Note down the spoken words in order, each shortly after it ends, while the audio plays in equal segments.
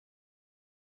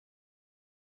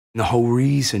The whole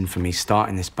reason for me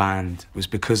starting this band was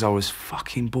because I was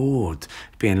fucking bored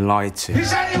being lied to.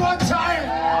 Is anyone tired?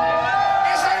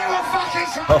 Is anyone fucking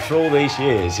tired? After all these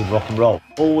years in rock and roll,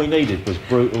 all we needed was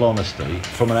brutal honesty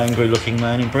from an angry-looking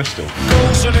man in Bristol.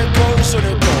 Goes and it goes and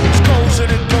it goes, goes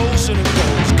and it goes and it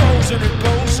goes, goes and it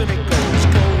goes and it goes,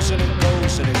 goes and it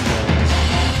goes and it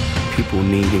goes. People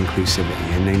need inclusivity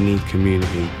and they need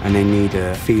community and they need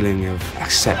a feeling of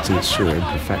acceptance through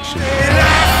imperfection.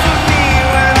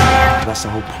 That's the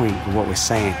whole point of what we're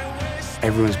saying.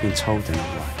 Everyone's been told they're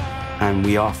not right. And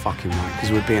we are fucking right,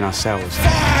 because we're being ourselves.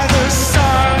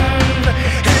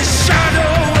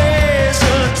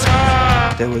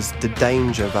 There was the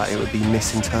danger that it would be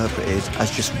misinterpreted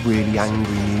as just really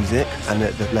angry music and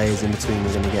that the layers in between were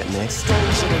going to get missed.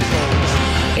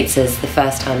 It says the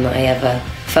first time that I ever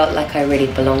felt like I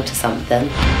really belonged to something.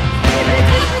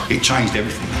 It changed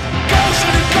everything.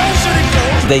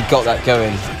 They got that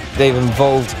going. They've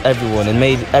involved everyone and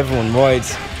made everyone ride,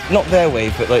 not their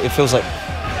wave, but like it feels like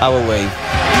our wave.